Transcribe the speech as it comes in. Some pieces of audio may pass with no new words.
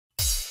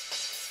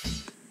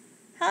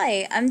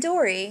Hi, I'm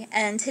Dory,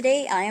 and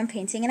today I am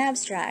painting an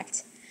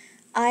abstract.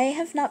 I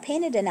have not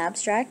painted an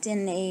abstract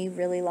in a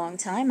really long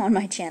time on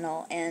my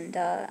channel, and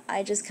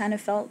I just kind of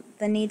felt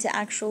the need to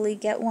actually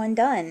get one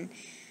done.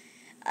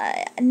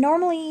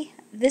 Normally,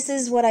 this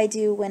is what I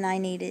do when I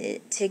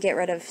need to get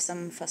rid of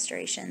some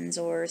frustrations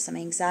or some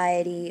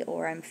anxiety,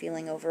 or I'm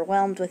feeling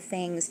overwhelmed with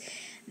things.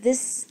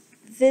 This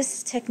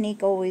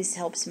technique always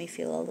helps me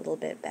feel a little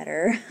bit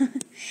better.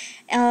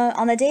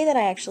 On the day that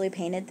I actually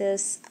painted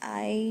this,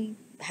 I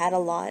had a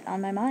lot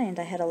on my mind.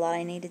 I had a lot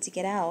I needed to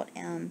get out.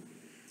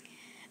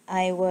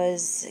 I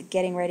was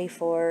getting ready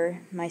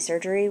for my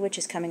surgery, which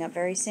is coming up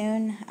very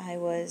soon. I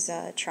was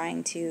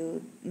trying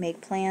to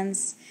make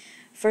plans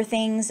for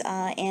things,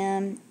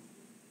 and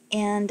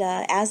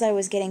as I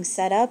was getting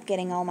set up,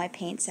 getting all my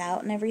paints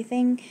out and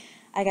everything,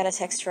 I got a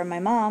text from my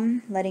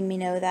mom letting me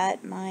know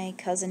that my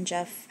cousin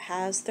Jeff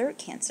has throat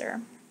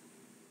cancer.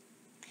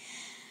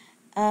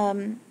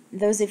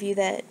 Those of you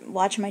that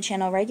watch my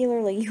channel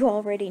regularly, you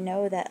already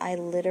know that I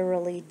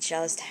literally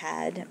just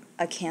had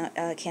a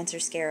cancer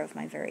scare of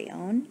my very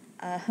own.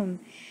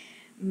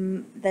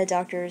 The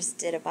doctors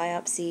did a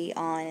biopsy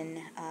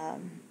on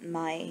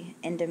my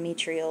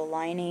endometrial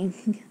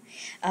lining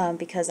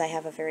because I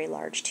have a very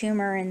large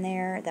tumor in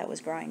there that was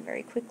growing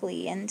very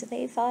quickly, and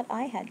they thought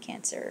I had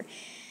cancer.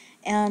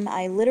 And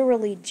I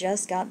literally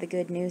just got the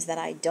good news that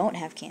I don't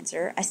have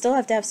cancer. I still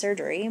have to have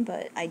surgery,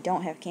 but I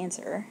don't have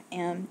cancer.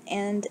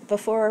 And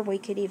before we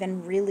could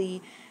even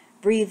really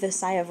breathe a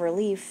sigh of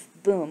relief,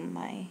 boom,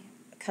 my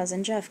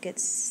cousin Jeff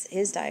gets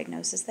his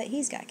diagnosis that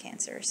he's got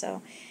cancer.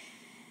 So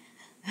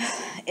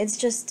it's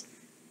just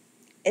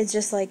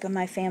like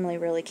my family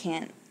really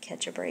can't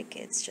catch a break.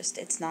 It's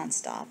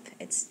nonstop.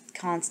 It's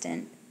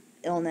constant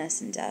illness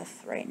and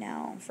death right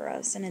now for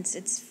us, and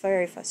it's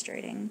very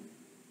frustrating.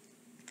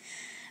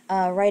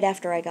 Right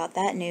after I got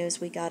that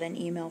news, we got an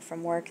email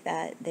from work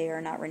that they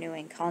are not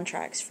renewing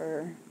contracts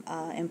for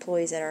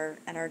employees at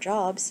our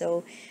job,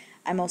 so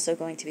I'm also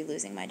going to be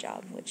losing my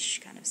job, which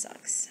kind of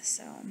sucks.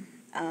 So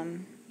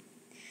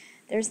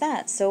there's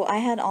that. So I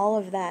had all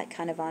of that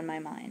kind of on my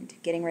mind,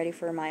 getting ready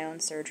for my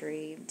own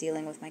surgery,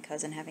 dealing with my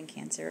cousin having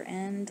cancer,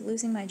 and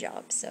losing my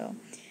job. So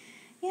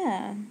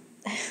yeah.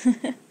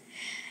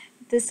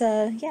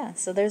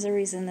 So there's a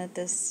reason that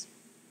this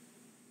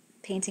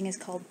painting is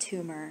called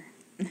Tumor.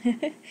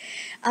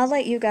 I'll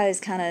let you guys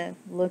kind of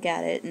look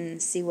at it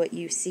and see what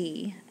you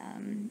see.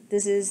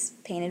 This is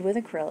painted with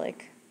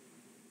acrylic,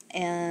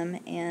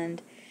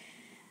 and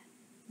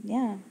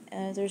yeah,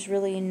 there's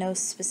really no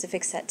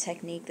specific set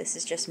technique. This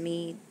is just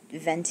me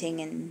venting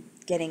and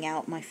getting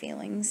out my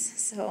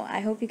feelings. So I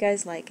hope you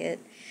guys like it.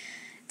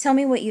 Tell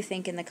me what you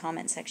think in the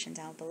comment section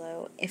down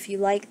below. If you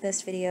like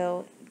this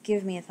video,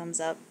 give me a thumbs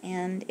up,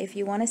 and if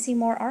you want to see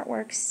more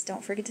artworks,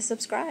 don't forget to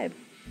subscribe.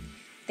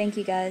 Thank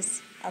you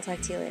guys. I'll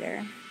talk to you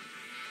later.